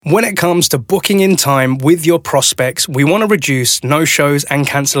When it comes to booking in time with your prospects, we want to reduce no-shows and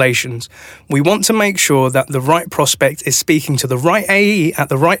cancellations. We want to make sure that the right prospect is speaking to the right AE at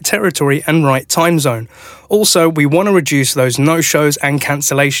the right territory and right time zone. Also, we want to reduce those no-shows and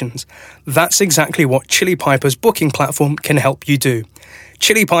cancellations. That's exactly what Chili Piper's booking platform can help you do.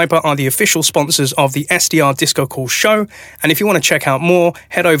 Chili Piper are the official sponsors of the SDR DiscoCall show, and if you want to check out more,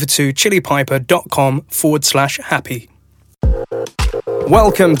 head over to chilipiper.com/happy.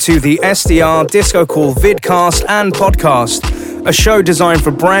 Welcome to the SDR DiscoCall vidcast and podcast, a show designed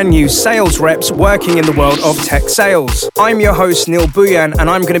for brand new sales reps working in the world of tech sales. I'm your host, Neil Buyan, and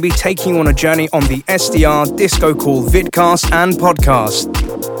I'm going to be taking you on a journey on the SDR DiscoCall vidcast and podcast.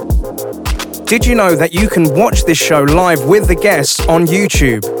 Did you know that you can watch this show live with the guests on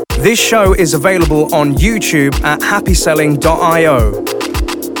YouTube? This show is available on YouTube at happyselling.io.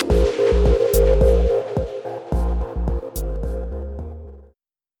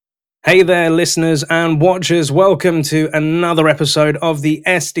 Hey there, listeners and watchers. Welcome to another episode of the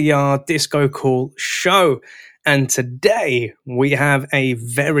SDR DiscoCall show. And today we have a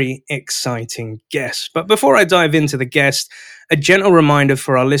very exciting guest. But before I dive into the guest, a gentle reminder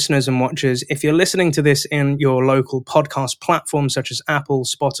for our listeners and watchers, if you're listening to this in your local podcast platforms such as Apple,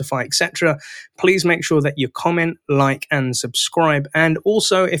 Spotify, etc., please make sure that you comment, like, and subscribe. And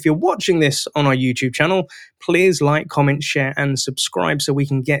also, if you're watching this on our YouTube channel, please like, comment, share, and subscribe so we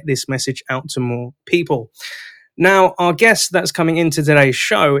can get this message out to more people. Now, our guest that's coming into today's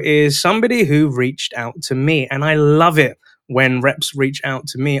show is somebody who reached out to me, and I love it when reps reach out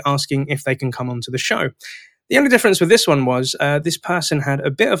to me asking if they can come onto the show. The only difference with this one was this person had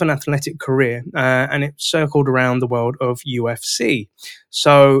a bit of an athletic career and it circled around the world of UFC.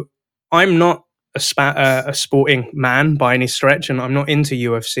 So I'm not a sporting man by any stretch, and I'm not into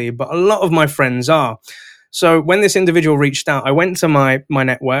UFC, but a lot of my friends are. So when this individual reached out, I went to my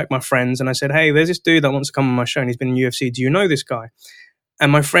network, my friends, and I said, hey, there's this dude that wants to come on my show and he's been in UFC. Do you know this guy?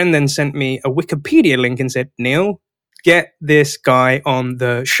 And my friend then sent me a Wikipedia link and said, Neil, get this guy on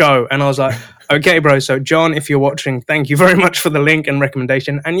the show. And I was like, okay, bro. So John, if you're watching, thank you very much for the link and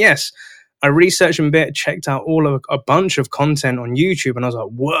recommendation. And yes, I researched a bit, checked out a bunch of content on YouTube, and I was like,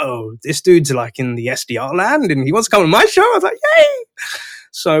 whoa, this dude's like in the SDR land and he wants to come on my show. I was like, yay.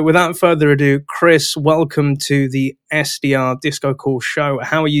 So without further ado, Chris, welcome to the SDR DiscoCall show.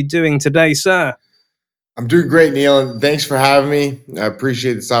 How are you doing today, sir? I'm doing great, Neil, and thanks for having me. I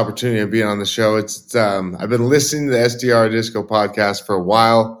appreciate this opportunity of being on the show. I've been listening to the SDR Disco podcast for a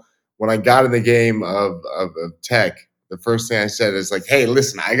while. When I got in the game of tech, the first thing I said is like, hey,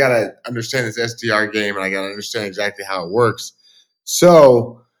 listen, I got to understand this SDR game and I got to understand exactly how it works.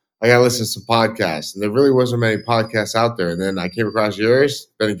 So I got to listen to some podcasts, and there really wasn't many podcasts out there. And then I came across yours,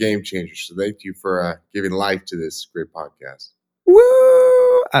 been a game changer. So thank you for giving life to this great podcast. Woo!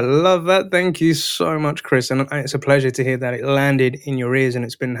 I love that. Thank you so much, Chris. And it's a pleasure to hear that it landed in your ears and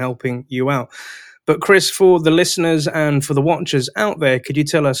it's been helping you out. But Chris, for the listeners and for the watchers out there, could you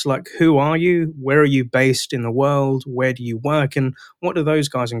tell us, like, who are you? Where are you based in the world? Where do you work? And what do those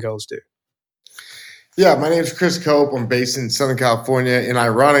guys and girls do? Yeah, my name is Chris Cope. I'm based in Southern California, and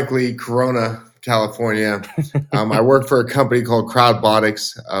ironically, Corona, California. I work for a company called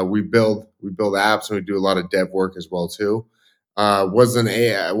Crowdbotics. We build apps, and we do a lot of dev work as well too. Was an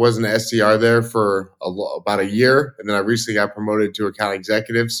SDR there for about a year, and then I recently got promoted to account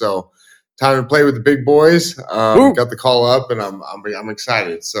executive. So time to play with the big boys. Got the call up, and I'm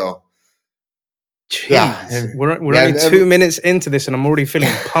excited. So. Jeez. Yeah, we're only 2 minutes into this and I'm already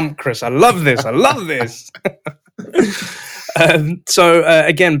feeling pumped, Chris. I love this.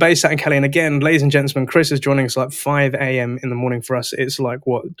 Again, based out in Cali, and again, ladies and gentlemen, Chris is joining us like 5 a.m. in the morning for us. It's like,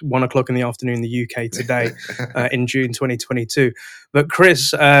 1 o'clock in the afternoon in the UK today in June 2022. But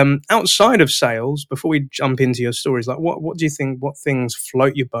Chris, outside of sales, before we jump into your stories, like what do you think, what things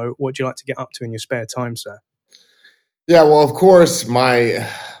float your boat? What do you like to get up to in your spare time, sir? Yeah, well, of course, my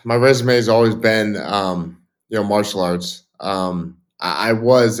resume has always been, martial arts. I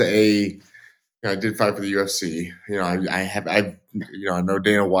did fight for the UFC. I know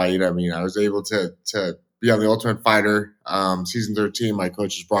Dana White. I mean, I was able to be on the Ultimate Fighter, season 13. My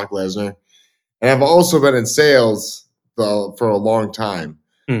coach is Brock Lesnar, and I've also been in sales for a long time.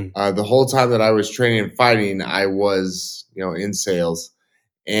 The whole time that I was training and fighting, I was, in sales,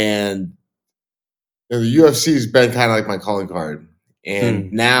 and the UFC has been kind of like my calling card.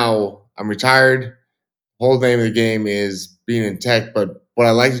 And now I'm retired. The whole name of the game is being in tech. But what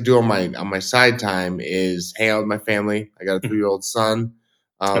I like to do on my side time is hang out with my family. I got a 3-year-old son.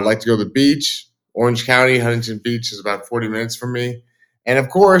 I like to go to the beach. Orange County, Huntington Beach is about 40 minutes from me. And of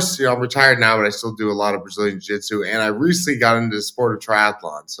course, I'm retired now, but I still do a lot of Brazilian Jiu-Jitsu. And I recently got into the sport of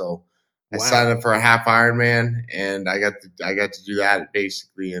triathlon. So I signed up for a half Ironman, and I got to do that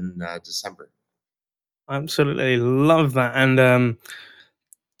basically in December. I absolutely love that. And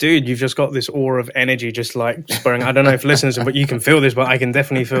dude, you've just got this aura of energy just like spurring. I don't know if listeners, but you can feel this, but I can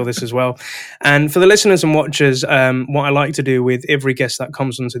definitely feel this as well. And for the listeners and watchers, what I like to do with every guest that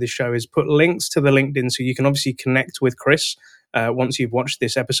comes onto this show is put links to the LinkedIn so you can obviously connect with Chris once you've watched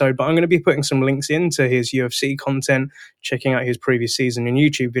this episode. But I'm going to be putting some links into his UFC content, checking out his previous season and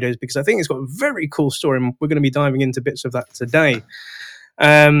YouTube videos, because I think it's got a very cool story, and we're going to be diving into bits of that today.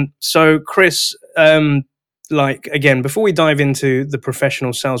 So Chris, like, again, before we dive into the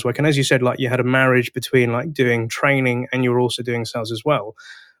professional sales work, and as you said, like, you had a marriage between like doing training and you were also doing sales as well.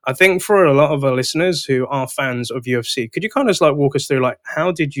 I think for a lot of our listeners who are fans of UFC, could you kind of like walk us through, like,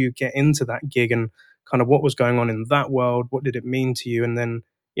 how did you get into that gig and kind of what was going on in that world? What did it mean to you? And then,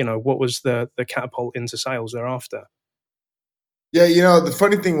 what was the catapult into sales thereafter? Yeah, the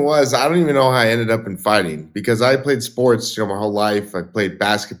funny thing was, I don't even know how I ended up in fighting, because I played sports, my whole life. I played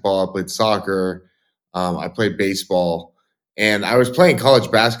basketball, I played soccer, I played baseball, and I was playing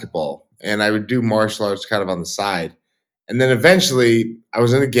college basketball, and I would do martial arts kind of on the side. And then eventually I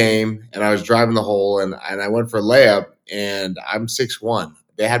was in a game and I was driving the hole, and I went for a layup, and I'm 6'1".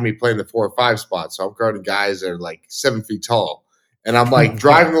 They had me playing the 4 or 5 spot. So I'm guarding guys that are like 7 feet tall. And I'm like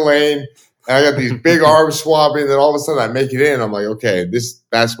driving the lane, and I got these big arms swapping, and then all of a sudden I make it in. I'm like, okay, this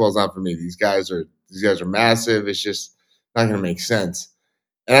basketball's not for me. These guys are massive. It's just not gonna make sense.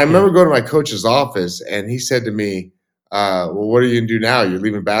 And I remember going to my coach's office, and he said to me, well, what are you going to do now? You're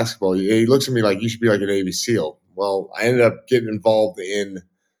leaving basketball. He looks at me like, you should be like a Navy SEAL. Well, I ended up getting involved in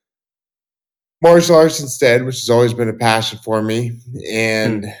martial arts instead, which has always been a passion for me.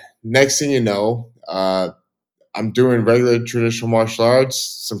 And next thing you know, I'm doing regular traditional martial arts.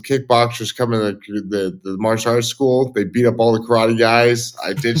 Some kickboxers come in the martial arts school. They beat up all the karate guys.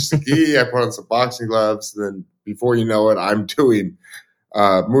 I ditched the gi. I put on some boxing gloves. And then before you know it, I'm doing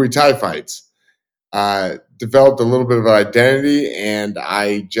Muay Thai fights. Developed a little bit of an identity, and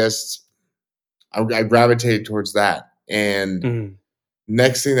I gravitated towards that. And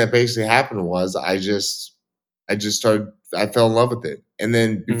next thing that basically happened was I fell in love with it. And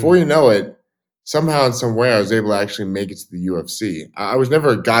then before you know it, somehow in some way I was able to actually make it to the UFC. I was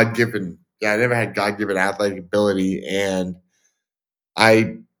never I never had God-given athletic ability, and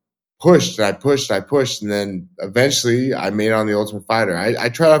I pushed and I pushed and I pushed, and then eventually I made it on The Ultimate Fighter. I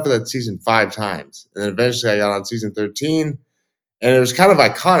tried out for that season 5 times, and then eventually I got on season 13, and it was kind of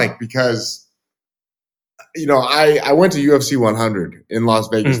iconic because, I went to UFC 100 in Las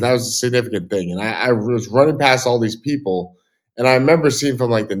Vegas, and that was a significant thing, and I was running past all these people, and I remember seeing from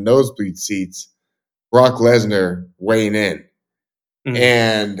like the nosebleed seats Brock Lesnar weighing in,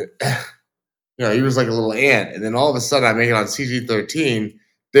 and he was like a little ant, and then all of a sudden I make it on CG 13.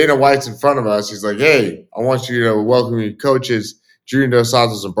 Dana White's in front of us. He's like, hey, I want you to welcome your coaches, Junior Dos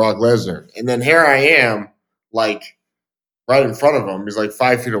Santos and Brock Lesnar. And then here I am, like, right in front of him. He's like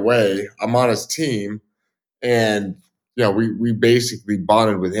 5 feet away. I'm on his team. And, we basically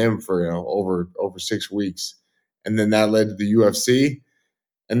bonded with him for, over 6 weeks. And then that led to the UFC.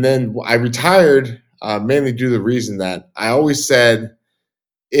 And then I retired mainly due to the reason that I always said,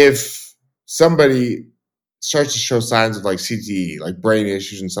 if somebody starts to show signs of like CTE, like brain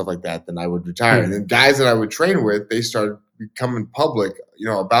issues and stuff like that, then I would retire. And then guys that I would train with, they started becoming public,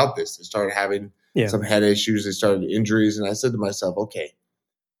 about this. They started having some head issues. They started injuries. And I said to myself, okay,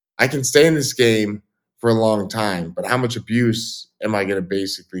 I can stay in this game for a long time, but how much abuse am I going to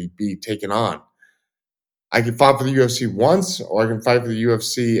basically be taking on? I can fight for the UFC once, or I can fight for the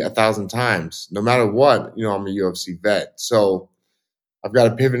UFC 1,000 times. No matter what, I'm a UFC vet. So I've got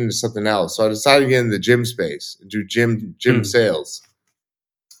to pivot into something else. So I decided to get into the gym space and do gym sales.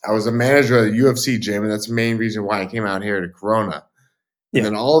 I was a manager at a UFC gym, and that's the main reason why I came out here to Corona. And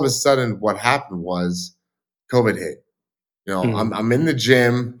then all of a sudden, what happened was COVID hit. I'm in the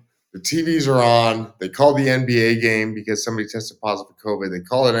gym. The TVs are on. They call the NBA game because somebody tested positive for COVID. They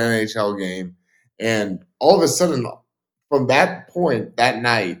call it an NHL game. And all of a sudden, from that point, that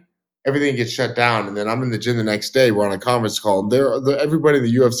night, everything gets shut down, and then I'm in the gym the next day. We're on a conference call, and everybody in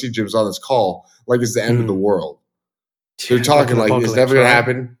the UFC gym is on this call like it's the end of the world. They're talking like it's never going to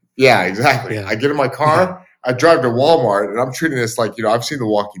happen. Yeah, exactly. I get in my car, I drive to Walmart, and I'm treating this like, I've seen The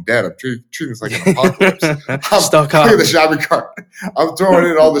Walking Dead. I'm treating this like an apocalypse. I'm stuck up. Look at the shopping cart. I'm throwing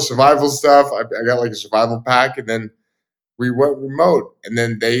in all the survival stuff. I got like a survival pack, and then we went remote, and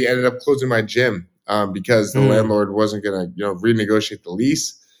then they ended up closing my gym because the landlord wasn't going to, renegotiate the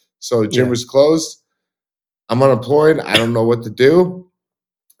lease. So the gym was closed. I'm unemployed. I don't know what to do.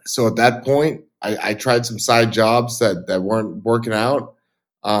 So at that point, I tried some side jobs that weren't working out.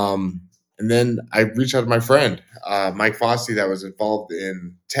 And then I reached out to my friend, Mike Fossey, that was involved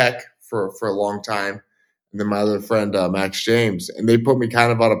in tech for a long time. And then my other friend, Max James. And they put me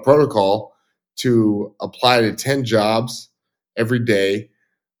kind of on a protocol to apply to 10 jobs every day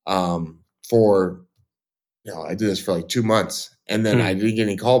for, I did this for like 2 months. And then I didn't get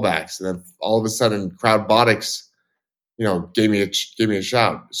any callbacks. And then all of a sudden, Crowdbotics gave me a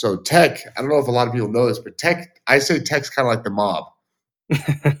shout. So tech, I don't know if a lot of people know this, but tech, I say tech's kind of like the mob.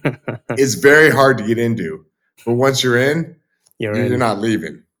 It's very hard to get into, but once you're in, you're not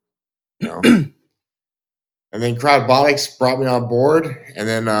leaving. And then Crowdbotics brought me on board, and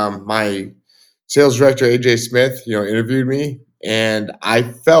then my sales director AJ Smith, interviewed me, and I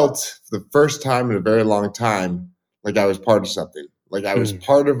felt for the first time in a very long time like I was part of something. Like I was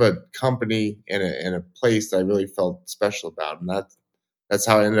part of a company in a place that I really felt special about. And that's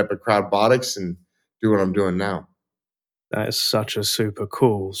how I ended up at Crowdbotics and do what I'm doing now. That is such a super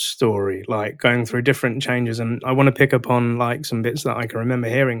cool story, like going through different changes. And I want to pick up on like some bits that I can remember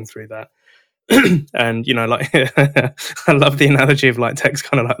hearing through that. And, like, I love the analogy of like tech's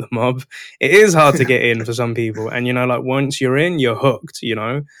kind of like the mob. It is hard to get in for some people. And, like once you're in, you're hooked,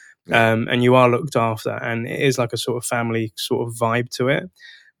 and you are looked after, and it is like a sort of family sort of vibe to it.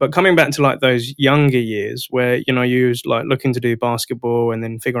 But coming back to like those younger years where, you was like looking to do basketball and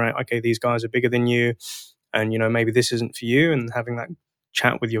then figuring out, okay, these guys are bigger than you and, maybe this isn't for you, and having that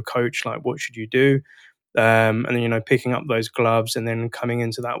chat with your coach, like what should you do? And then, picking up those gloves and then coming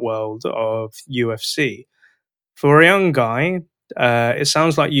into that world of UFC. For a young guy, it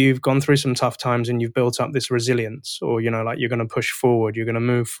sounds like you've gone through some tough times and you've built up this resilience, or, like you're going to push forward, you're going to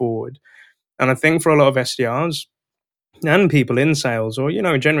move forward. And I think for a lot of SDRs and people in sales or,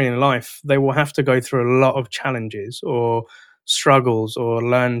 generally in life, they will have to go through a lot of challenges or struggles or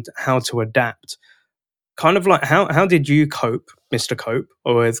learn how to adapt. Kind of like how did you cope, Mr. Cope,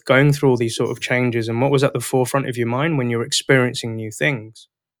 or with going through all these sort of changes, and what was at the forefront of your mind when you were experiencing new things?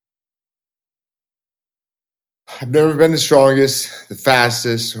 I've never been the strongest, the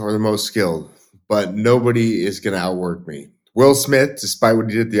fastest, or the most skilled, but nobody is going to outwork me. Will Smith, despite what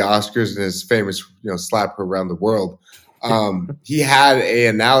he did at the Oscars and his famous, slap her around the world, he had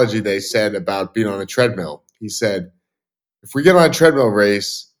an analogy they said about being on a treadmill. He said, if we get on a treadmill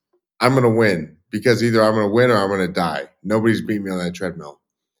race, I'm going to win because either I'm going to win or I'm going to die. Nobody's beating me on that treadmill.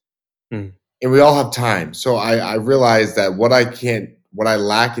 And we all have time. So I realized that what I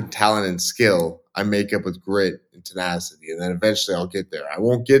lack in talent and skill, I make up with grit and tenacity. And then eventually I'll get there. I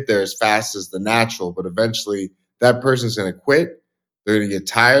won't get there as fast as the natural, but eventually that person's going to quit. They're going to get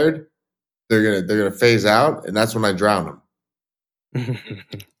tired. They're going to phase out. And that's when I drown them.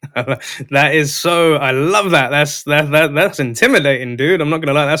 That is so. I love that. That's intimidating, dude. I'm not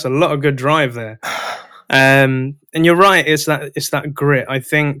gonna lie. That's a lot of good drive there. And you're right. It's that grit. I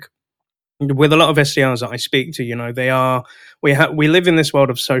think with a lot of SDRs that I speak to, we live in this world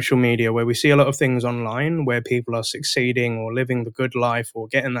of social media where we see a lot of things online where people are succeeding or living the good life or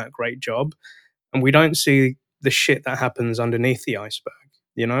getting that great job, and we don't see the shit that happens underneath the iceberg.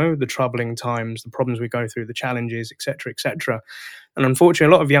 The troubling times, the problems we go through, the challenges, etc., etc. And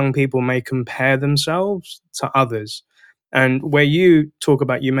unfortunately, a lot of young people may compare themselves to others. And where you talk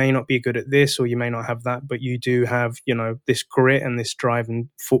about you may not be good at this or you may not have that, but you do have, this grit and this drive and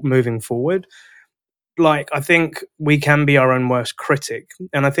moving forward. Like, I think we can be our own worst critic.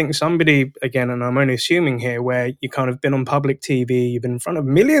 And I think somebody, again, and I'm only assuming here, where you kind of been on public TV, you've been in front of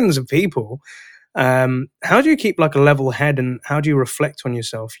millions of people. How do you keep like a level head and how do you reflect on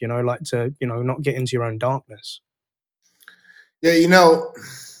yourself, like to, not get into your own darkness? Yeah,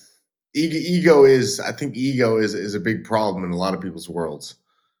 ego is a big problem in a lot of people's worlds.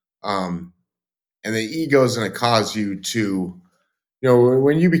 And the ego is going to cause you to,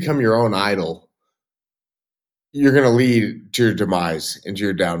 when you become your own idol, you're going to lead to your demise and to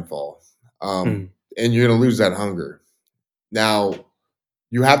your downfall. And you're going to lose that hunger. Now,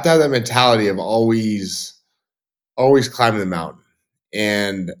 you have to have that mentality of always climbing the mountain.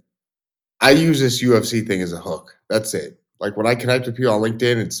 And I use this UFC thing as a hook. That's it. Like when I connect with people on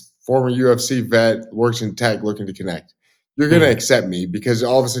LinkedIn, it's former UFC vet, works in tech, looking to connect. You're going to accept me because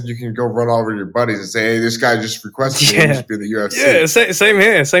all of a sudden you can go run all over your buddies and say, hey, this guy just requested me to be in the UFC. Yeah, same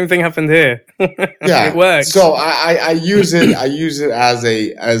here. Same thing happened here. Yeah, it works. So I use it. I use it as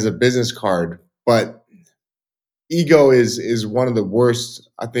a business card. But ego is one of the worst,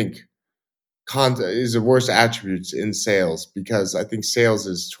 I think, is the worst attributes in sales because I think sales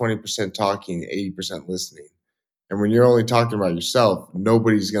is 20% talking, 80% listening. And when you're only talking about yourself,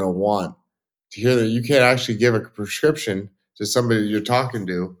 nobody's going to want to hear that. You can't actually give a prescription just somebody you're talking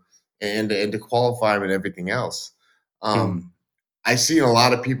to, and to qualify them and everything else. I seen a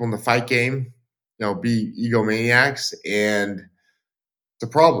lot of people in the fight game, be egomaniacs, and it's a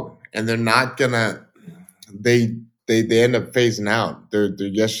problem. And they're not gonna. They end up phasing out. They're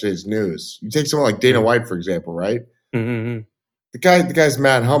yesterday's news. You take someone like Dana White, for example, right? Mm-hmm. The guy's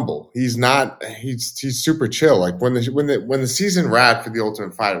mad humble. He's not. He's super chill. Like when the season wrapped for the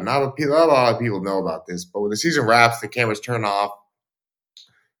Ultimate Fighter, not a lot of people know about this, but when the season wraps, the cameras turn off.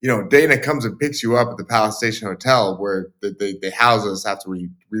 Dana comes and picks you up at the Palace Station Hotel where they house us after we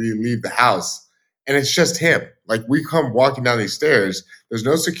leave the house, and it's just him. Like we come walking down these stairs. There's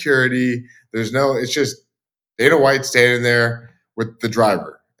no security. It's just Dana White standing there with the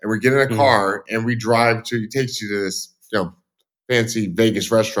driver, and we get in a car and we drive to. He takes you to this fancy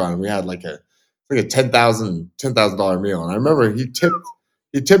Vegas restaurant, and we had like a $10,000 meal. And I remember he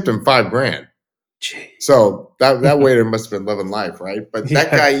tipped him $5,000. Jeez. So that waiter must have been living life, right? But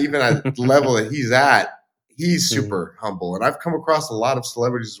that guy, even at the level that he's at, he's super humble. And I've come across a lot of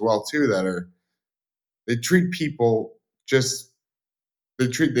celebrities as well too they treat people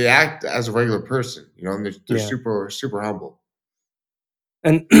they act as a regular person, and they're super humble.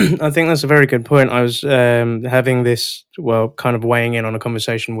 And I think that's a very good point. I was having this, kind of weighing in on a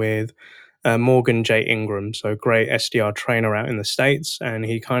conversation with Morgan J. Ingram, so great SDR trainer out in the States. And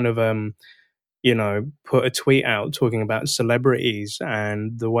he kind of, put a tweet out talking about celebrities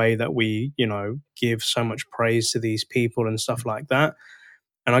and the way that we, give so much praise to these people and stuff like that.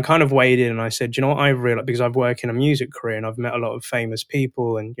 And I kind of weighed in and I said, what I realized, because I've worked in a music career and I've met a lot of famous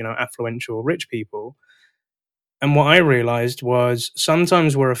people and, affluential rich people. And what I realized was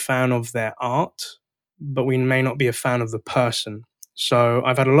sometimes we're a fan of their art, but we may not be a fan of the person. So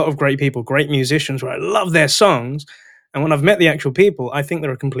I've had a lot of great people, great musicians where I love their songs. And when I've met the actual people, I think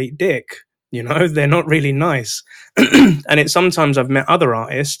they're a complete dick. They're not really nice. And it's sometimes I've met other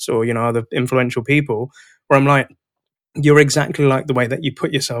artists or, other influential people where I'm like, you're exactly like the way that you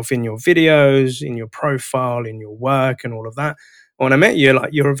put yourself in your videos, in your profile, in your work and all of that. When I met you,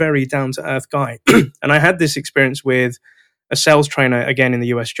 you're a very down-to-earth guy. And I had this experience with a sales trainer, again, in the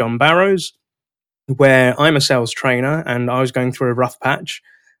US, John Barrows, where I'm a sales trainer and I was going through a rough patch.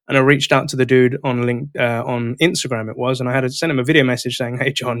 And I reached out to the dude on on Instagram, it was, and I had to send him a video message saying,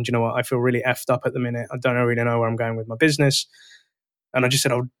 hey, John, do you know what? I feel really effed up at the minute. I don't really know where I'm going with my business. And I just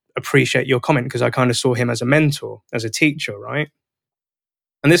said, I would appreciate your comment because I kind of saw him as a mentor, as a teacher, right?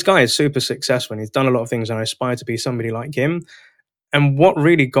 And this guy is super successful and he's done a lot of things and I aspire to be somebody like him. And what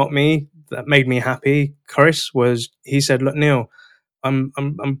really got me, that made me happy, Chris, was he said, look, Neil, I'm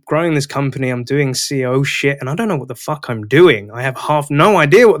growing this company. I'm doing CEO shit and I don't know what the fuck I'm doing. I have no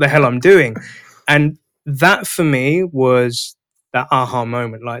idea what the hell I'm doing. And that for me was that aha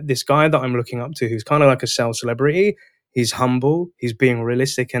moment. Like this guy that I'm looking up to, who's kind of like a sales celebrity, he's humble, he's being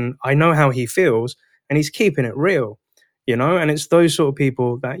realistic and I know how he feels and he's keeping it real, and it's those sort of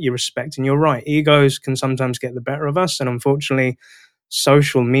people that you respect. And you're right. Egos can sometimes get the better of us. And unfortunately,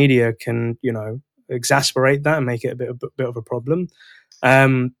 social media can, exasperate that and make it a bit of a problem.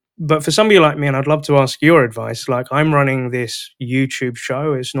 But for somebody like me, and I'd love to ask your advice, like I'm running this YouTube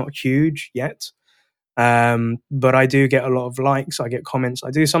show. It's not huge yet. But I do get a lot of likes. I get comments.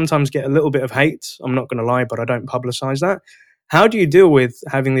 I do sometimes get a little bit of hate. I'm not going to lie, but I don't publicize that. How do you deal with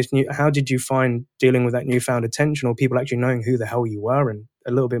having this how did you find dealing with that newfound attention or people actually knowing who the hell you were and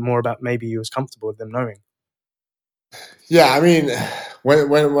a little bit more about maybe you was comfortable with them knowing? Yeah, I mean,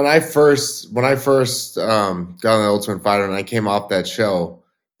 when I first got on the Ultimate Fighter and I came off that show,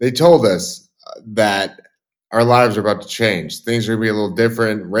 they told us that our lives are about to change. Things are going to be a little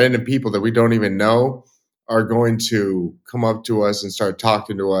different. Random people that we don't even know are going to come up to us and start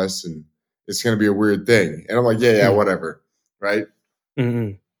talking to us, and it's going to be a weird thing. And I'm like, yeah, whatever, right?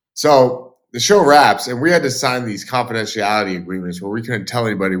 Mm-hmm. So the show wraps, and we had to sign these confidentiality agreements where we couldn't tell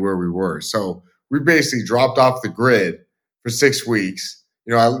anybody where we were. So we basically dropped off the grid for 6 weeks.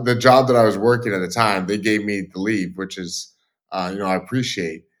 The job that I was working at the time, they gave me the leave, which is, I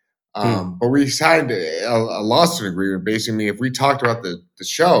appreciate. But we signed a lawsuit agreement, basically meaning if we talked about the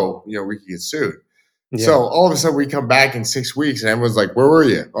show, we could get sued. Yeah. So all of a sudden we come back in 6 weeks and everyone's like, where were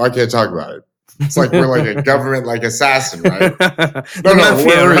you? Oh, I can't talk about it. It's like we're like a government assassin, right? No,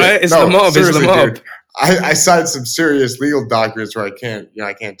 mafia, right? It's the mob. It's the mob. Dude, I signed some serious legal documents where I can't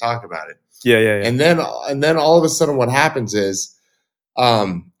talk about it. Yeah. And then all of a sudden what happens is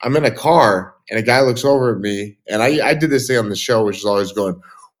I'm in a car and a guy looks over at me and I did this thing on the show, which is always going,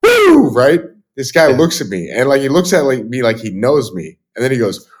 woo, right? This guy looks at me and he looks at me like he knows me. And then he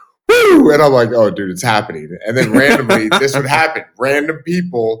goes, woo. And I'm like, oh, dude, it's happening. And then randomly this would happen. Random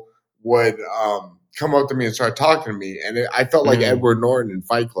people would come up to me and start talking to me. And I felt like Edward Norton in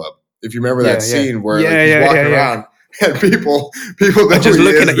Fight Club. If you remember that scene where like he's walking around and people know just who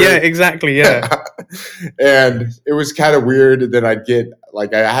looking he is, at, exactly. Yeah. And it was kind of weird. And then I'd get,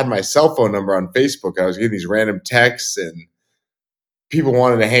 like, I had my cell phone number on Facebook. I was getting these random texts and people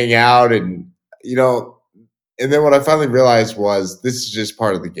wanted to hang out, and, you know, and then what I finally realized was this is just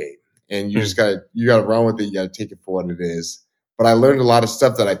part of the game, and you just gotta run with it. You gotta take it for what it is. But I learned a lot of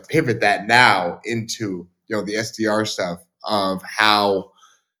stuff that I pivot that now into, you know, the SDR stuff of how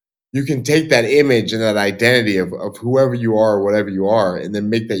you can take that image and that identity of whoever you are or whatever you are, and then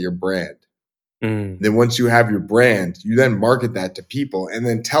make that your brand. Then once you have your brand, you then market that to people and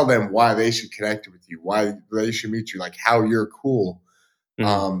then tell them why they should connect with you, why they should meet you, like how you're cool.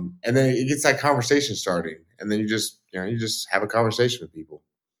 And then it gets that conversation starting, and then you just have a conversation with people.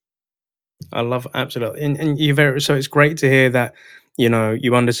 I love, absolutely. And so it's great to hear that, you know,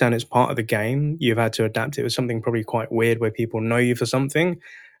 you understand it's part of the game. You've had to adapt it with something probably quite weird where people know you for something.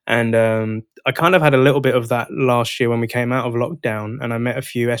 And I kind of had a little bit of that last year when we came out of lockdown, and I met a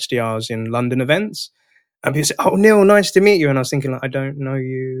few SDRs in London events. And people say, "Oh, Neil, nice to meet you." And I was thinking, like, I don't know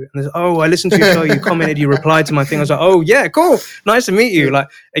you. And there's, "Oh, I listened to your show. You commented. You replied to my thing." I was like, "Oh, yeah, cool. Nice to meet you." Like,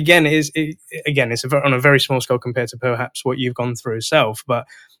 again, it's on a very small scale compared to perhaps what you've gone through yourself. But,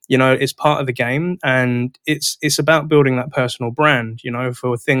 you know, it's part of the game, and it's about building that personal brand, you know,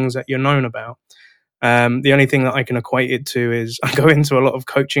 for things that you're known about. The only thing that I can equate it to is I go into a lot of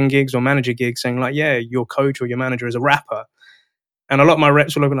coaching gigs or manager gigs saying, like, "Yeah, your coach or your manager is a rapper." And a lot of my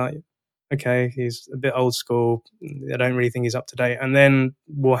reps will look like, "Okay, he's a bit old school. I don't really think he's up to date." And then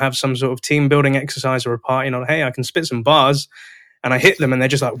we'll have some sort of team building exercise or a party, and hey, I can spit some bars, and I hit them, and they're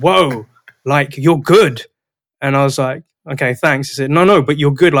just like, "Whoa, like, you're good." And I was like, "Okay, thanks." He said, no, but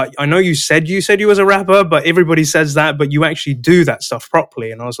you're good. Like, I know you said you was a rapper, but everybody says that, but you actually do that stuff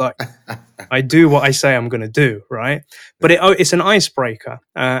properly. And I was like, I do what I say I'm going to do, right? But it's an icebreaker,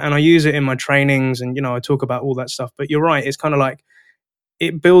 and I use it in my trainings, and, you know, I talk about all that stuff. But you're right, it's kind of like,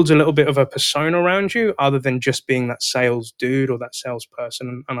 it builds a little bit of a persona around you other than just being that sales dude or that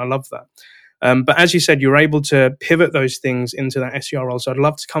salesperson. And I love that. But as you said, you're able to pivot those things into that SDR role. So I'd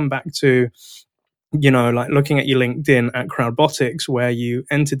love to come back to, you know, like looking at your LinkedIn at Crowdbotics, where you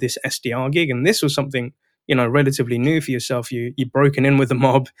entered this SDR gig. And this was something, you know, relatively new for yourself. You've broken in with the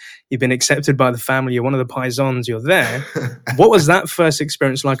mob. You've been accepted by the family. You're one of the paisans. You're there. What was that first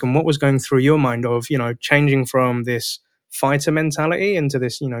experience like? And what was going through your mind of, you know, changing from this fighter mentality into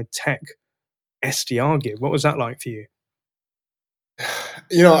this, you know, tech SDR gig? What was that like for you?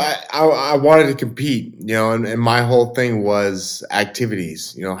 You know, I wanted to compete, you know, and my whole thing was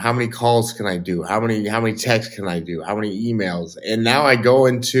activities. You know, how many calls can I do? How many texts can I do? How many emails? And now I go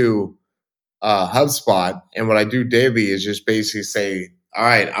into HubSpot, and what I do daily is just basically say, all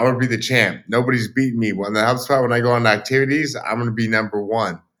right, I want to be the champ. Nobody's beating me. When the HubSpot, when I go on activities, I'm going to be number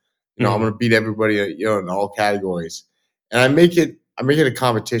one. You know, I'm going to beat everybody, you know, in all categories. And I make it a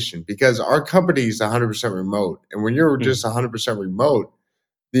competition, because our company is 100% remote. And when you're just 100% remote,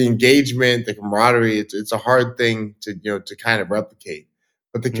 the engagement, the camaraderie, it's a hard thing to, you know, to kind of replicate.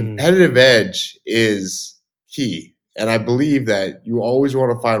 But the competitive edge is key. And I believe that you always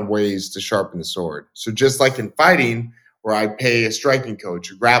want to find ways to sharpen the sword. So just like in fighting, where I pay a striking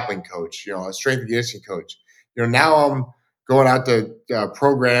coach, a grappling coach, you know, a strength and conditioning coach, you know, now I'm going out to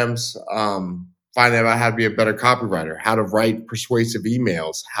programs, finding out how to be a better copywriter, how to write persuasive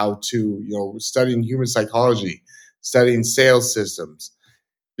emails, how to, you know, studying human psychology, studying sales systems.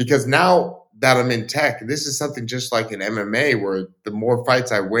 Because now that I'm in tech, this is something just like in MMA, where the more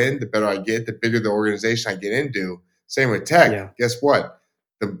fights I win, the better I get, the bigger the organization I get into. Same with tech. Yeah. Guess what?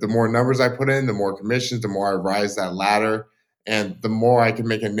 The more numbers I put in, the more commissions, the more I rise that ladder, and the more I can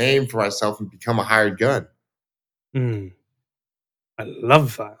make a name for myself and become a hired gun. I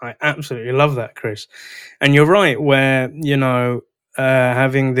love that. I absolutely love that, Chris. And you're right, where, you know,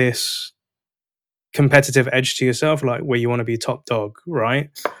 having this competitive edge to yourself, like where you want to be top dog, right?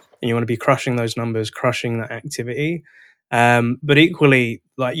 And you want to be crushing those numbers, crushing that activity. But equally,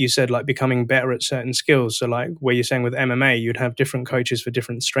 like you said, like becoming better at certain skills. So like where you're saying with MMA, you'd have different coaches for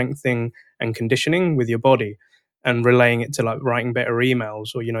different strengthening and conditioning with your body, and relaying it to like writing better emails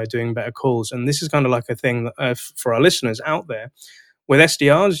or, you know, doing better calls. And this is kind of like a thing that, for our listeners out there, with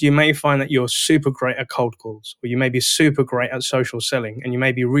SDRs, you may find that you're super great at cold calls, or you may be super great at social selling, and you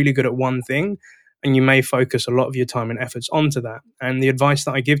may be really good at one thing, and you may focus a lot of your time and efforts onto that. And the advice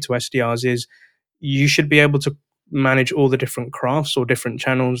that I give to SDRs is you should be able to manage all the different crafts or different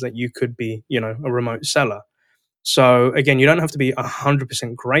channels that you could be, you know, a remote seller. So again, you don't have to be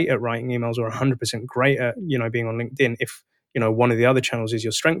 100% great at writing emails or 100% great at, you know, being on LinkedIn if, you know, one of the other channels is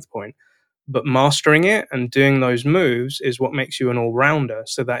your strength point. but mastering it and doing those moves is what makes you an all-rounder,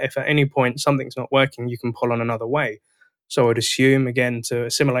 so that if at any point something's not working, you can pull on another way. So I'd assume, again, to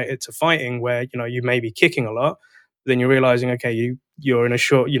assimilate it to fighting, where you may be kicking a lot, then you're realizing, okay, you're in a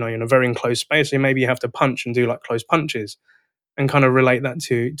short, you're in a very enclosed space, so maybe you have to punch and do like close punches, and kind of relate that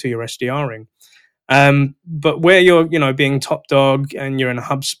to your SDRing. But where you're, being top dog and you're in a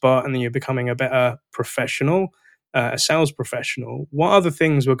HubSpot and then you're becoming a better professional, a sales professional, what other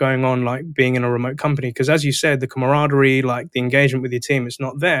things were going on, like being in a remote company? Because as you said, the camaraderie, like the engagement with your team, it's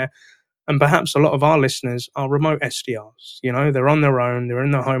not there. And perhaps a lot of our listeners are remote SDRs. They're on their own, they're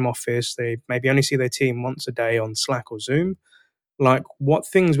in their home office, they maybe only see their team once a day on Slack or Zoom. Like, what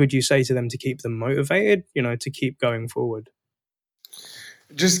things would you say to them to keep them motivated, to keep going forward?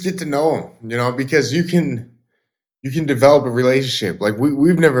 Just get to know them, because you can develop a relationship. Like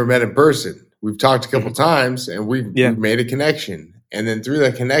we've never met in person. We've talked a couple times and we've made a connection. And then through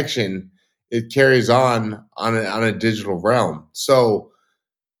that connection, it carries on a digital realm. So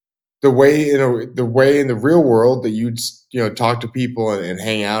the way in the real world that you'd talk to people and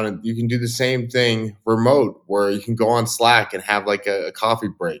hang out, and you can do the same thing remote, where you can go on Slack and have like a coffee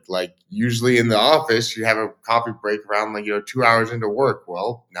break. Like usually in the office, you have a coffee break around 2 hours into work.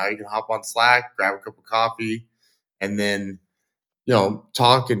 Well, now you can hop on Slack, grab a cup of coffee, and then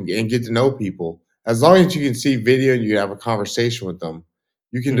talk and get to know people. As long as you can see video and you can have a conversation with them,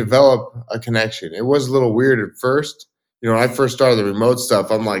 you can develop a connection. It was a little weird at first. When I first started the remote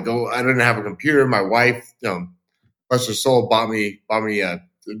stuff, I'm like, I didn't have a computer. My wife, bless her soul, bought me a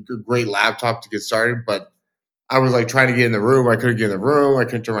great laptop to get started. But I was like trying to get in the room. I couldn't get in the room. I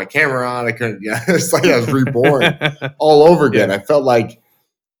couldn't turn my camera on. I couldn't. It's like I was reborn all over again. Yeah. I felt like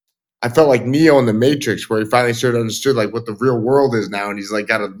Neo in the Matrix, where he finally started to understood like what the real world is now, and he's like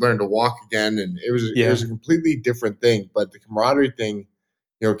got to learn to walk again. And it was a completely different thing. But the camaraderie thing,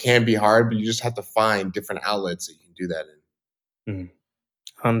 can be hard, but you just have to find different outlets that you can do that in.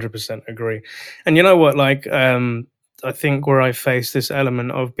 100% agree. And you know what? Like, I think where I faced this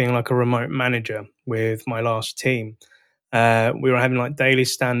element of being like a remote manager with my last team, we were having like daily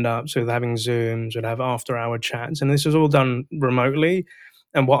stand-ups, we were having Zooms, we'd have after-hour chats, and this was all done remotely.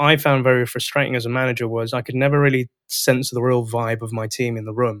 And what I found very frustrating as a manager was I could never really sense the real vibe of my team in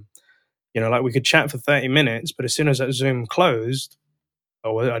the room. Like we could chat for 30 minutes, but as soon as that Zoom closed,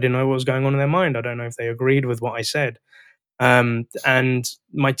 I didn't know what was going on in their mind. I don't know if they agreed with what I said. And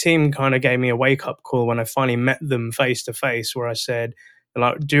my team kind of gave me a wake-up call when I finally met them face-to-face, where I said,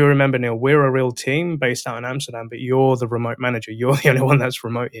 like, do you remember, Neil, we're a real team based out in Amsterdam, but you're the remote manager. You're the only one that's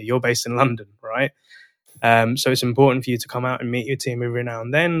remote here. You're based in London, right? So it's important for you to come out and meet your team every now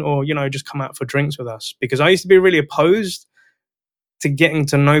and then, or, just come out for drinks with us. Because I used to be really opposed to getting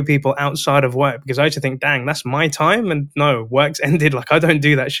to know people outside of work, because I used to think, dang, that's my time. And no, work's ended. Like, I don't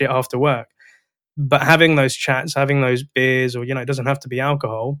do that shit after work. But having those chats, having those beers, or, it doesn't have to be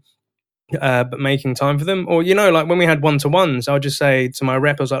alcohol, but making time for them. Or, like when we had one-to-ones, I'll just say to my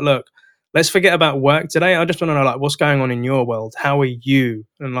rep, I was like, look, let's forget about work today. I just want to know, like, what's going on in your world? How are you?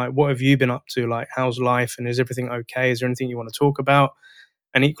 And like, what have you been up to? Like, how's life? And is everything okay? Is there anything you want to talk about?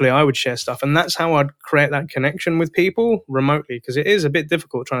 And equally, I would share stuff. And that's how I'd create that connection with people remotely, because it is a bit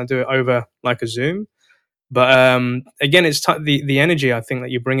difficult trying to do it over like a Zoom. But again, it's the energy, I think, that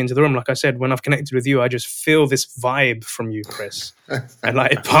you bring into the room. Like I said, when I've connected with you, I just feel this vibe from you, Chris. And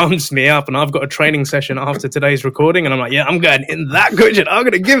like it pumps me up. And I've got a training session after today's recording. And I'm like, yeah, I'm going in that good shit. I'm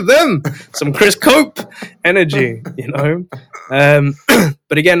going to give them some Chris Cope energy,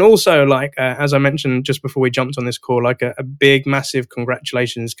 But again, also, like, as I mentioned just before we jumped on this call, like a big, massive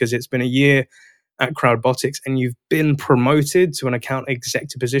congratulations, because it's been a year at Crowdbotics and you've been promoted to an account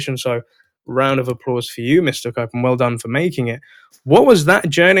executive position. So round of applause for you, Mr. Cope, and well done for making it. What was that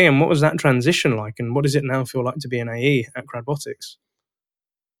journey and what was that transition like? And what does it now feel like to be an AE at Crowdbotics?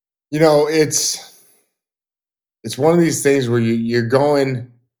 It's one of these things where you're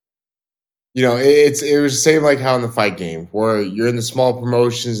going, it was the same like how in the fight game, where you're in the small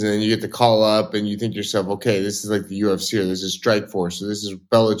promotions and then you get the call up and you think to yourself, okay, this is like the UFC, or this is Strikeforce, or this is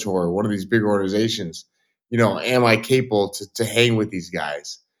Bellator, or one of these big organizations. Am I capable to hang with these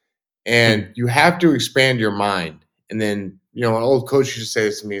guys? And you have to expand your mind. And then, an old coach used to say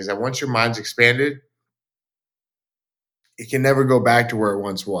this to me, is that once your mind's expanded, it can never go back to where it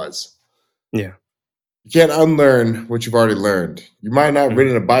once was. Yeah. You can't unlearn what you've already learned. You might not have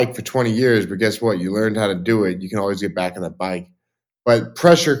ridden a bike for 20 years, but guess what? You learned how to do it. You can always get back on that bike. But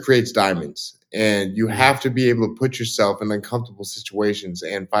pressure creates diamonds. And you have to be able to put yourself in uncomfortable situations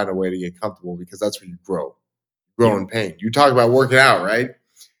and find a way to get comfortable, because that's where you grow. You grow in pain. You talk about working out, right?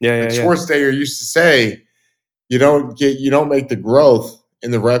 Schwarzenegger used to say, you don't make the growth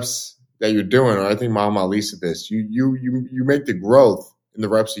in the reps that you're doing, or I think Muhammad Ali said this, you make the growth in the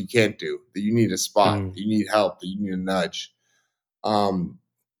reps you can't do, that you need a spot, that you need help, that you need a nudge. I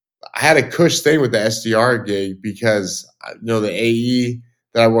had a cush thing with the SDR gig because, the AE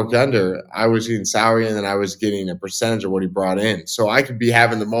that I worked under, I was getting salary and then I was getting a percentage of what he brought in. So I could be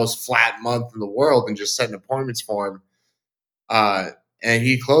having the most flat month in the world and just setting appointments for him. And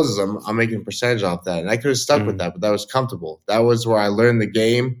he closes them, I'm making a percentage off that. And I could have stuck with that, but that was comfortable. That was where I learned the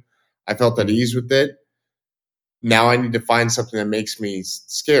game. I felt at ease with it. Now I need to find something that makes me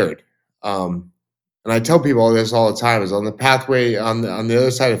scared. And I tell people this all the time, is on the pathway, on the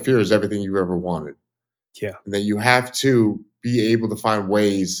other side of fear is everything you've ever wanted. Yeah. And that you have to be able to find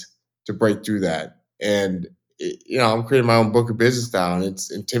ways to break through that. And, I'm creating my own book of business now, and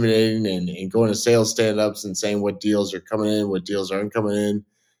it's intimidating and going to sales stand-ups and saying what deals are coming in, what deals aren't coming in.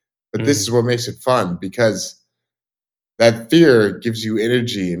 But this is what makes it fun, because that fear gives you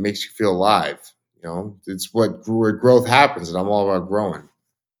energy and makes you feel alive. It's where growth happens, and I'm all about growing.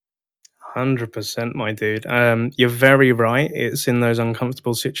 100%, my dude. You're very right. It's in those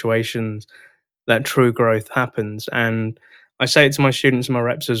uncomfortable situations that true growth happens. And I say it to my students and my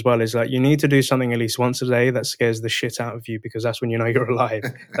reps as well, is that you need to do something at least once a day that scares the shit out of you, because that's when you know you're alive.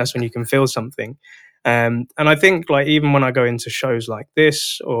 That's when you can feel something. And I think, like, even when I go into shows like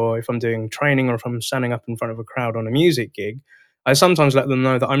this, or if I'm doing training, or if I'm standing up in front of a crowd on a music gig, I sometimes let them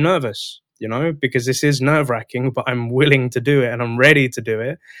know that I'm nervous, because this is nerve-wracking, but I'm willing to do it and I'm ready to do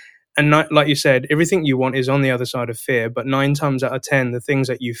it. And like you said, everything you want is on the other side of fear. But 9 times out of 10, the things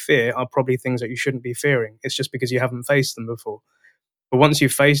that you fear are probably things that you shouldn't be fearing. It's just because you haven't faced them before. But once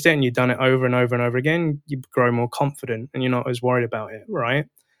you've faced it and you've done it over and over and over again, you grow more confident and you're not as worried about it, right?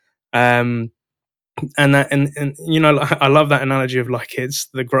 And I love that analogy of, like, it's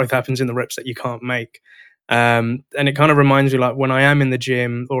the growth happens in the reps that you can't make. And it kind of reminds me, like, when I am in the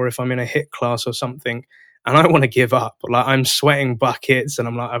gym or if I'm in a HIIT class or something, and I want to give up, like, I'm sweating buckets and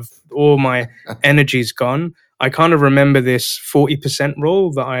I'm like, all my energy's gone. I kind of remember this 40%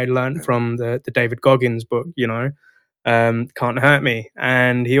 rule that I learned from the David Goggins book, Can't Hurt Me.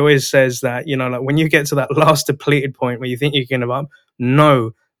 And he always says that, like, when you get to that last depleted point where you think you can give up,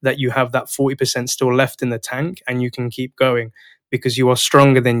 know that you have that 40% still left in the tank and you can keep going, because you are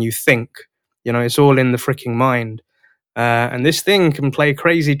stronger than you think. It's all in the freaking mind. And this thing can play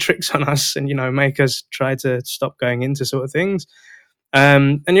crazy tricks on us and, make us try to stop going into sort of things.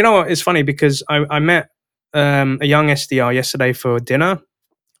 And you know what? It's funny because I met a young SDR yesterday for dinner.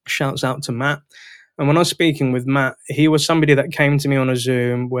 Shouts out to Matt. And when I was speaking with Matt, he was somebody that came to me on a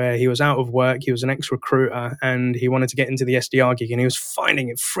Zoom where he was out of work. He was an ex-recruiter and he wanted to get into the SDR gig and he was finding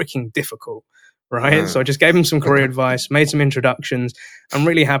it freaking difficult. Right. So I just gave him some career advice, made some introductions. I'm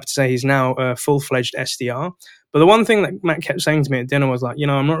really happy to say he's now a full-fledged SDR. But the one thing that Matt kept saying to me at dinner was like,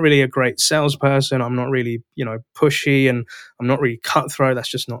 I'm not really a great salesperson. I'm not really, pushy, and I'm not really cutthroat. That's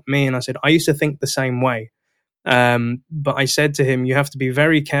just not me. And I said, I used to think the same way. But I said to him, you have to be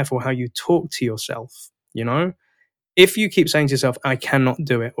very careful how you talk to yourself. If you keep saying to yourself, I cannot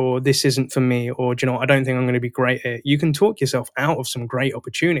do it, or this isn't for me, or, I don't think I'm going to be great at it, you can talk yourself out of some great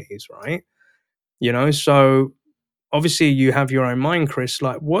opportunities, right? So obviously you have your own mind, Chris.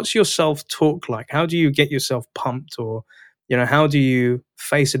 Like, what's your self-talk like? How do you get yourself pumped, or, how do you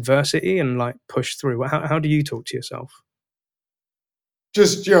face adversity and, like, push through? How do you talk to yourself?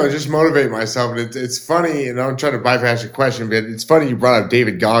 Just motivate myself. And it's funny, and I'm trying to bypass your question, but it's funny you brought up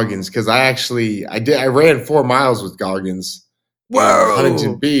David Goggins, because I ran 4 miles with Goggins in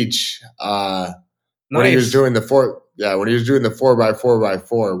Huntington Beach when he was doing the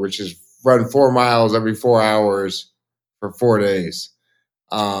 4x4x4, which is run 4 miles every 4 hours for 4 days.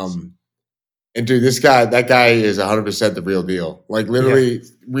 And dude, that guy is 100% the real deal. Like, literally,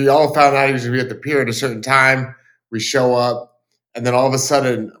 we all found out he was going to be at the pier at a certain time. We show up, and then all of a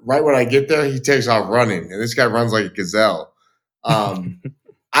sudden, right when I get there, he takes off running. And this guy runs like a gazelle.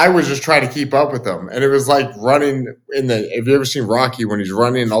 I was just trying to keep up with him. And it was like running have you ever seen Rocky when he's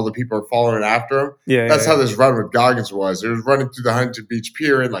running and all the people are following after him? That's how this run with Goggins was. It was running through the Huntington Beach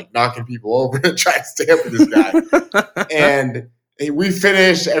Pier and, like, knocking people over and trying to stay up with this guy. And we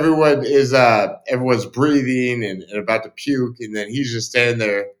finished. Everyone's breathing and about to puke. And then he's just standing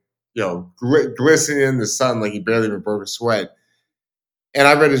there, glistening in the sun like he barely even broke a sweat. And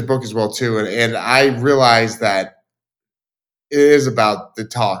I read his book as well, too. And I realized that it is about the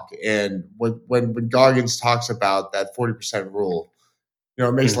talk. And when Goggins talks about that 40% rule,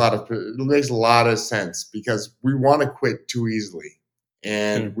 it makes a lot of sense, because we want to quit too easily.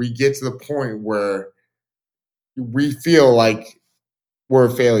 And we get to the point where we feel like we're a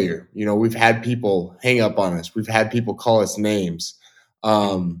failure. We've had people hang up on us. We've had people call us names.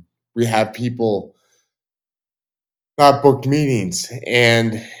 we have people not book meetings,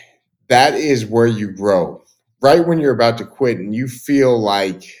 and that is where you grow. Right when you're about to quit and you feel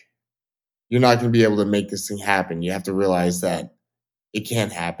like you're not going to be able to make this thing happen, you have to realize that it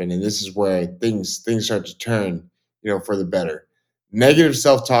can't happen, and this is where things start to turn, for the better. Negative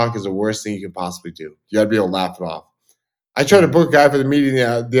self-talk is the worst thing you can possibly do. You got to be able to laugh it off. I tried to book a guy for the meeting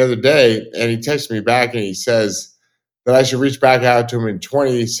the other day, and he texted me back and he says that I should reach back out to him in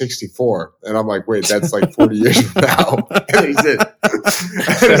 2064. And I'm like, wait, that's like 40 years from now. And he said,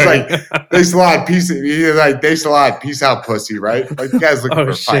 it's like, thanks a lot, peace. He's like, thanks a lot, peace out, pussy, right? Like the guy's looking for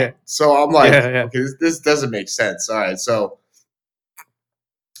a fight. So I'm like, okay, this doesn't make sense. All right, so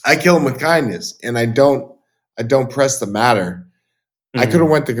I kill him with kindness, and I don't press the matter. I could have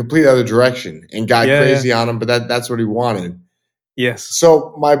went the complete other direction and got crazy on him, but that's what he wanted. Yes.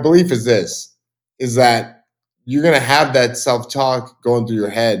 So my belief is this, is that you're going to have that self-talk going through your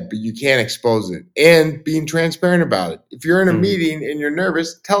head, but you can't expose it, and being transparent about it. If you're in a meeting and you're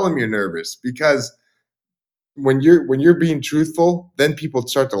nervous, tell them you're nervous, because when you're being truthful, then people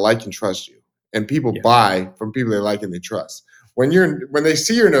start to like and trust you, and people buy from people they like and they trust. When they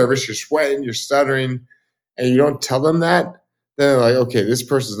see you're nervous, you're sweating, you're stuttering, and you don't tell them that, then they're like, okay, this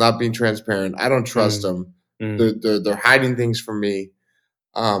person's not being transparent. I don't trust them. They're hiding things from me.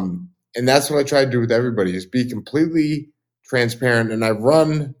 And that's what I try to do with everybody, is be completely transparent. And I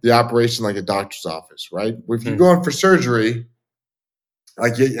run the operation like a doctor's office, right? If you go in for surgery,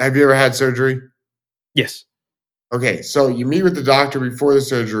 like, have you ever had surgery? Yes. Okay, so you meet with the doctor before the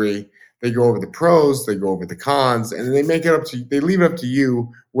surgery. They go over the pros, they go over the cons, and then they leave it up to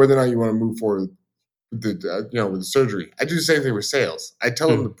you whether or not you want to move forward with the surgery. I do the same thing with sales. I tell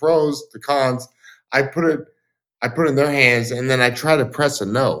them the pros, the cons. I put it in their hands, and then I try to press a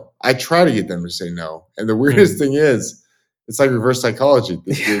no. I try to get them to say no. And the weirdest thing is, it's like reverse psychology.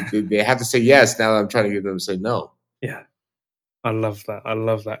 They have to say yes now that I'm trying to get them to say no. Yeah. I love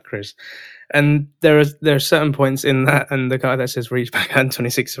that, Chris. And there are certain points in that, and the guy that says reach back out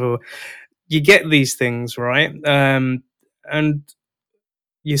 2064, you get these things, right? And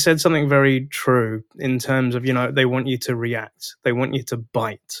you said something very true in terms of, they want you to react. They want you to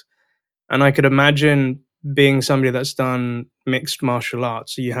bite. And I could imagine being somebody that's done mixed martial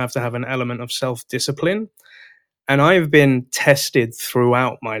arts, so you have to have an element of self-discipline. And I've been tested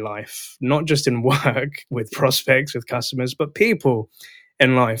throughout my life, not just in work with prospects, with customers, but people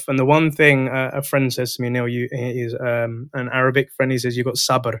in life. And the one thing a friend says to me, Neil, he's an Arabic friend, he says, you've got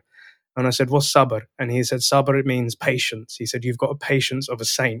sabr. And I said, what's sabr? And he said, sabr, it means patience. He said, you've got a patience of a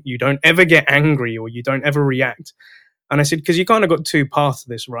saint. You don't ever get angry, or you don't ever react. And I said, because you kind of got two paths to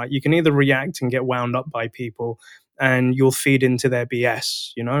this, right? You can either react and get wound up by people, and you'll feed into their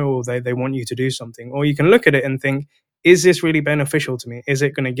BS, or they want you to do something. Or you can look at it and think, is this really beneficial to me? Is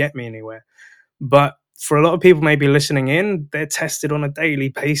it going to get me anywhere? But for a lot of people maybe listening in, they're tested on a daily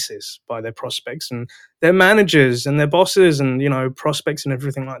basis by their prospects and their managers and their bosses and, prospects and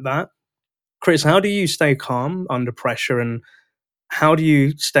everything like that. Chris, how do you stay calm under pressure, and how do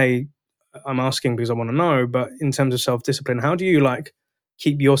you stay, I'm asking because I want to know, but in terms of self-discipline, how do you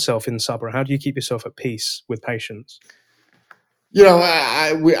keep yourself in sabr? How do you keep yourself at peace with patience?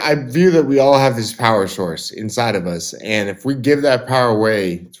 I view that we all have this power source inside of us. And if we give that power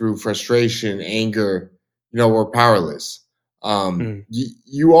away through frustration, anger, we're powerless.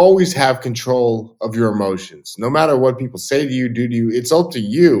 You always have control of your emotions. No matter what people say to you, do to you, it's up to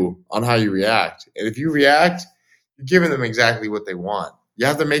you on how you react. And if you react, you're giving them exactly what they want. You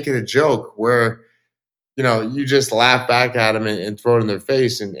have to make it a joke where, you just laugh back at them and throw it in their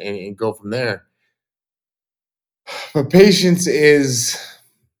face and go from there. But patience is,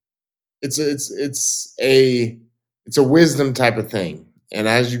 it's a wisdom type of thing. And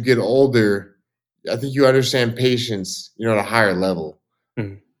as you get older, I think you understand patience, at a higher level.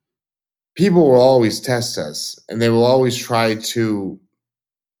 People will always test us, and they will always try to,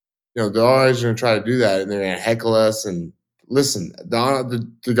 they're always going to try to do that, and they're going to heckle us. And listen,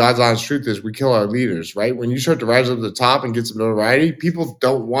 the God's honest truth is we kill our leaders, right? When you start to rise up to the top and get some notoriety, people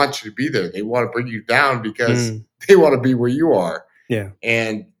don't want you to be there. They want to bring you down because they want to be where you are. Yeah.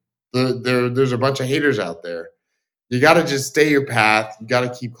 And there's a bunch of haters out there. You got to just stay your path. You got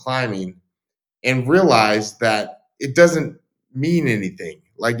to keep climbing and realize that it doesn't mean anything.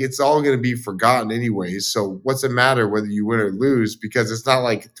 Like, it's all going to be forgotten anyways. So what's it matter whether you win or lose? Because it's not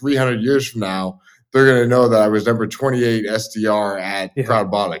like 300 years from now, they're going to know that I was number 28 SDR at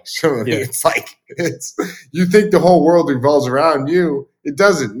Crowdbotics. So it's you think the whole world revolves around you. It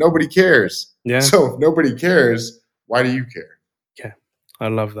doesn't. Nobody cares. Yeah. So if nobody cares, why do you care? Yeah. I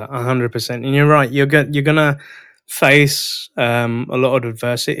love that. 100%. And you're right. You're going to face a lot of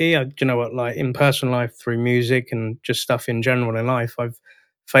adversity. You know what, like in personal life through music and just stuff in general in life, I've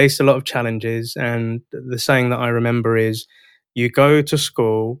faced a lot of challenges. And the saying that I remember is, you go to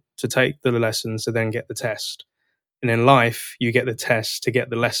school to take the lessons to then get the test. And in life, you get the test to get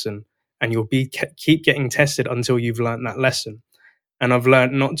the lesson, and you'll keep getting tested until you've learned that lesson. And I've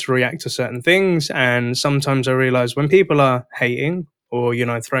learned not to react to certain things. And sometimes I realize when people are hating or,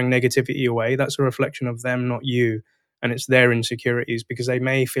 throwing negativity away, that's a reflection of them, not you. And it's their insecurities, because they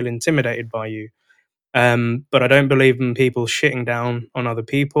may feel intimidated by you. But I don't believe in people shitting down on other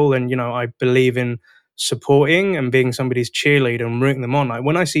people. And, I believe in supporting and being somebody's cheerleader and rooting them on. Like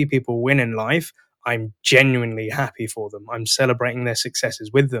when I see people win in life, I'm genuinely happy for them. I'm celebrating their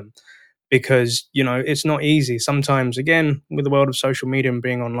successes with them. Because, it's not easy. Sometimes, again, with the world of social media and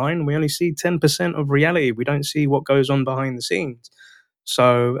being online, we only see 10% of reality. We don't see what goes on behind the scenes.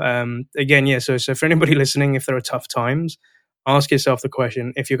 So, again, yeah. So for anybody listening, if there are tough times, ask yourself the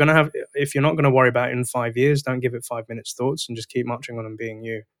question: if you're not going to worry about it in 5 years, don't give it 5 minutes thoughts and just keep marching on and being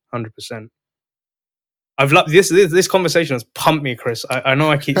you, 100%. I've loved this conversation has pumped me, Chris. I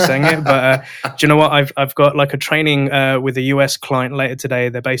know I keep saying it, but do you know what? I've got like a training with a US client later today.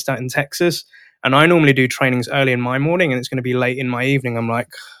 They're based out in Texas, and I normally do trainings early in my morning, and it's going to be late in my evening. I'm like,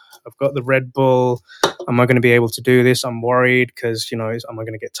 I've got the Red Bull. Am I going to be able to do this? I'm worried because, am I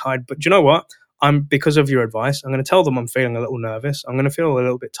going to get tired? But do you know what? Because of your advice, I'm going to tell them I'm feeling a little nervous. I'm going to feel a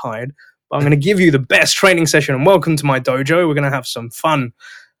little bit tired, but I'm going to give you the best training session, and welcome to my dojo. We're going to have some fun.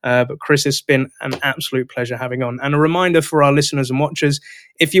 But Chris, it's been an absolute pleasure having on. And a reminder for our listeners and watchers,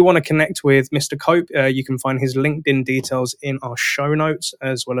 if you want to connect with Mr. Cope, you can find his LinkedIn details in our show notes,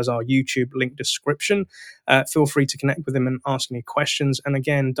 as well as our YouTube link description. Feel free to connect with him and ask any questions. And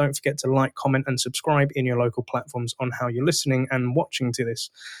again, don't forget to like, comment, and subscribe in your local platforms on how you're listening and watching to this.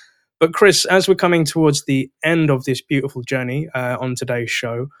 But Chris, as we're coming towards the end of this beautiful journey on today's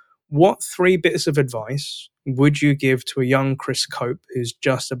show, what 3 bits of advice would you give to a young Chris Cope who's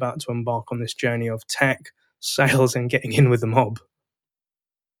just about to embark on this journey of tech, sales, and getting in with the mob?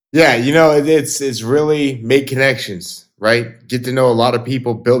 Yeah, it's really make connections, right? Get to know a lot of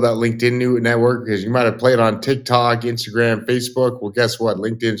people, build that LinkedIn network, because you might have played on TikTok, Instagram, Facebook. Well, guess what?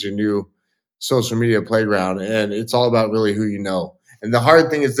 LinkedIn's your new social media playground, and it's all about really who you know. And the hard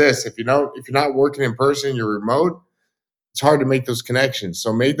thing is this: if you're not working in person, you're remote, it's hard to make those connections.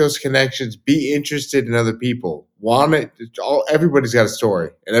 So make those connections. Be interested in other people. Everybody's got a story,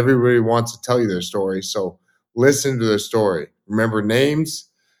 and everybody wants to tell you their story. So listen to their story. Remember names,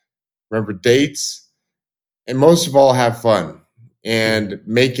 remember dates, and most of all, have fun and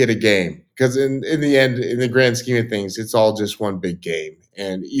make it a game. Because in the end, in the grand scheme of things, it's all just one big game.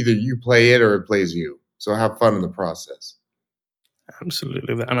 And either you play it or it plays you. So have fun in the process.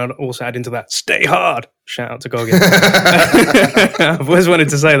 Absolutely. And I'd also add into that, stay hard. Shout out to Goggin. I've always wanted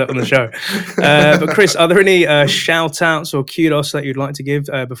to say that on the show. But Chris, are there any shout outs or kudos that you'd like to give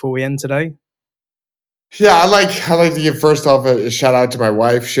before we end today? Yeah, I like to give first off a shout out to my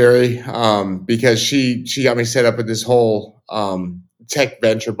wife, Sherry, because she got me set up with this whole tech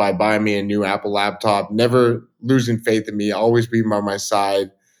venture by buying me a new Apple laptop, never losing faith in me, always being by my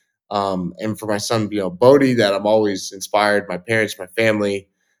side. And for my son, Bodie, that I'm always inspired, my parents, my family,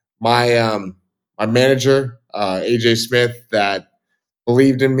 my manager, AJ Smith, that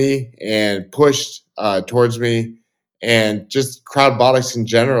believed in me and pushed towards me, and just Crowdbotics in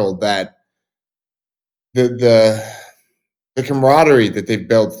general, that the camaraderie that they've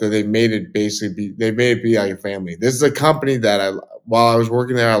built, that they made it be like a family. This is a company that while I was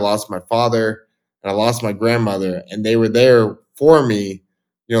working there, I lost my father and I lost my grandmother, and they were there for me,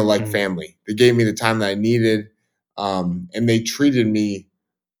 like family. They gave me the time that I needed, and they treated me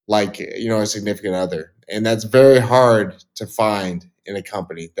like, a significant other. And that's very hard to find in a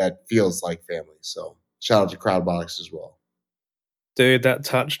company that feels like family. So shout out to Crowdbotics as well. Dude, that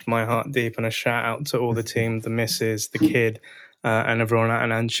touched my heart deep, and a shout out to all the team, the missus, the kid, and everyone,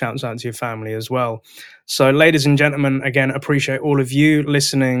 and shouts out to your family as well. So ladies and gentlemen, again, appreciate all of you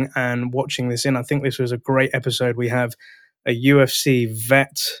listening and watching this in. I think this was a great episode. We have a UFC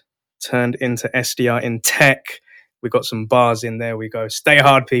vet turned into SDR in tech. We got some bars in there. We go. Stay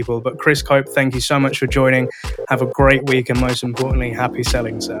hard, people. But Chris Cope, thank you so much for joining. Have a great week, and most importantly, happy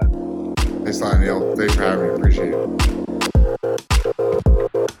selling, sir. Thanks a lot, Neil. Thanks for having me. Appreciate it.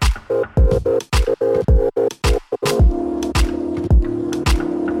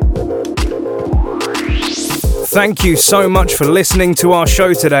 Thank you so much for listening to our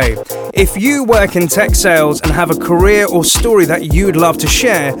show today. If you work in tech sales and have a career or story that you'd love to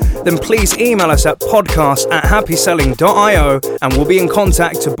share, then please email us at podcast@happyselling.io and we'll be in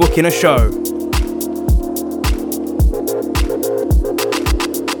contact to book in a show.